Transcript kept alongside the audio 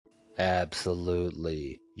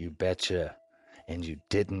Absolutely. You betcha. And you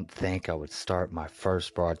didn't think I would start my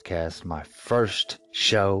first broadcast, my first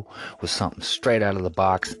show, with something straight out of the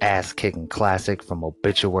box, ass kicking classic from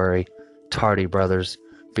Obituary, Tardy Brothers,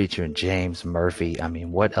 featuring James Murphy. I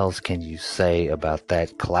mean, what else can you say about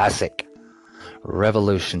that classic?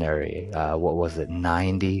 Revolutionary. What was it,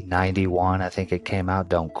 90, 91? I think it came out.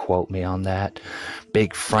 Don't quote me on that.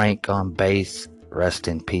 Big Frank on bass. Rest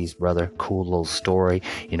in peace, brother. Cool little story.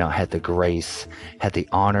 I had the grace, had the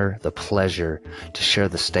honor, the pleasure to share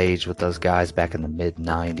the stage with those guys back in the mid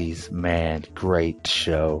 90s. Man, great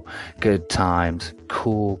show. Good times.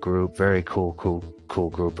 Cool group. Very cool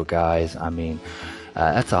group of guys. I mean,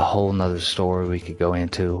 that's a whole nother story we could go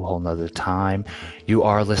into, a whole nother time. You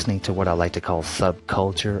are listening to what I like to call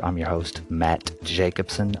Subculture. I'm your host, Matt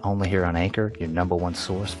Jacobson, only here on Anchor, your number one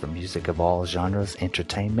source for music of all genres,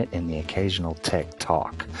 entertainment, and the occasional tech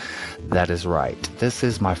talk. That is right. This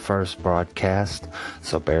is my first broadcast,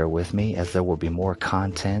 so bear with me as there will be more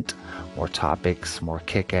content, more topics, more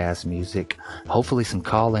kick-ass music, hopefully some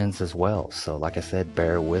call-ins as well. So like I said,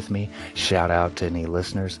 bear with me. Shout out to any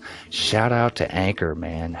listeners. Shout out to Anchor,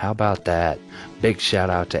 man. How about that? Big shout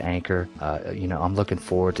out to Anchor. I'm looking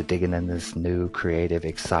forward to digging in this new, creative,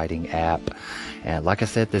 exciting app. And like I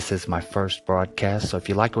said, this is my first broadcast. So if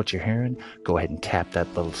you like what you're hearing, go ahead and tap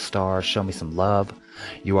that little star. Show me some love.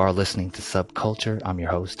 You are listening to Subculture. I'm your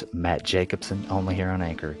host, Matt Jacobson, only here on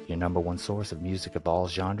Anchor, your number one source of music of all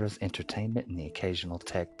genres, entertainment, and the occasional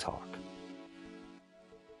tech talk.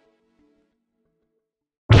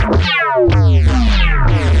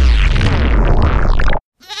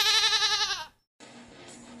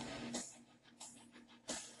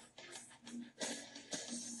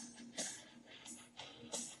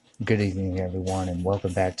 Good evening, everyone, and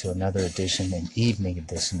welcome back to another edition, an evening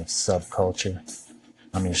edition of Subculture.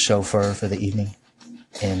 I'm your chauffeur for the evening,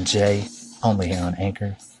 MJ, only here on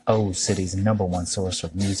Anchor, O City's number one source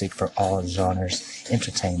of music for all genres,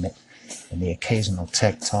 entertainment, and the occasional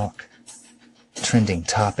tech talk, trending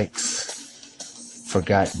topics,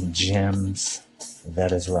 forgotten gems.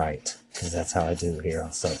 That is right, because that's how I do here on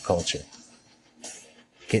Subculture.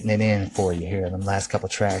 Getting it in for you here. Them last couple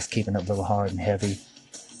tracks, keeping it a little hard and heavy.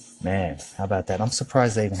 Man, how about that? I'm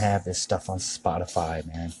surprised they even have this stuff on Spotify,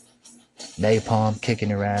 man. Napalm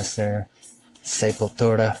kicking your ass there.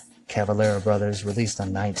 Sepultura, Cavalera Brothers, released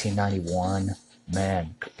in 1991.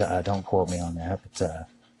 Man, don't quote me on that, but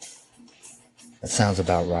that sounds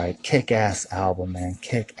about right. Kick-ass album, man.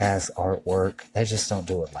 Kick-ass artwork. They just don't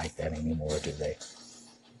do it like that anymore, do they?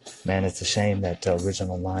 Man, it's a shame that the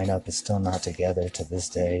original lineup is still not together to this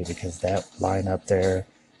day, because that lineup there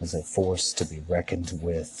is a force to be reckoned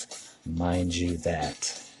with. Mind you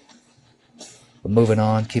that. But moving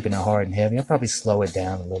on, keeping it hard and heavy. I'll probably slow it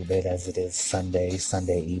down a little bit as it is Sunday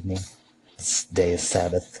evening. It's day of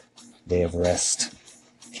Sabbath, day of rest.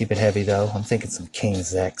 Keep it heavy though. I'm thinking some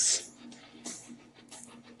King's X.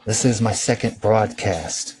 This is my second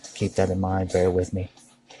broadcast. Keep that in mind. Bear with me.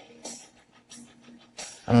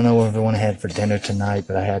 I don't know what everyone had for dinner tonight,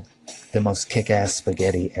 but I had the most kick-ass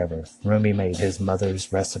spaghetti ever. Rumi made his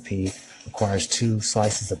mother's recipe. Requires 2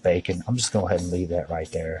 slices of bacon. I'm just going to go ahead and leave that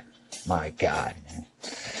right there. My God, man.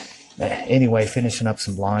 Anyway, finishing up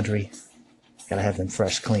some laundry. Gotta have them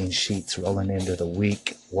fresh, clean sheets rolling into the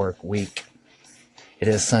work week. It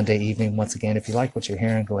is Sunday evening. Once again, if you like what you're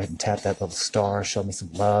hearing, go ahead and tap that little star. Show me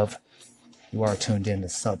some love. You are tuned in to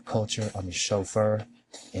Subculture. I'm your chauffeur,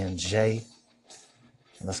 MJ.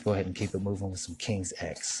 And let's go ahead and keep it moving with some King's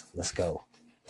X. Let's go.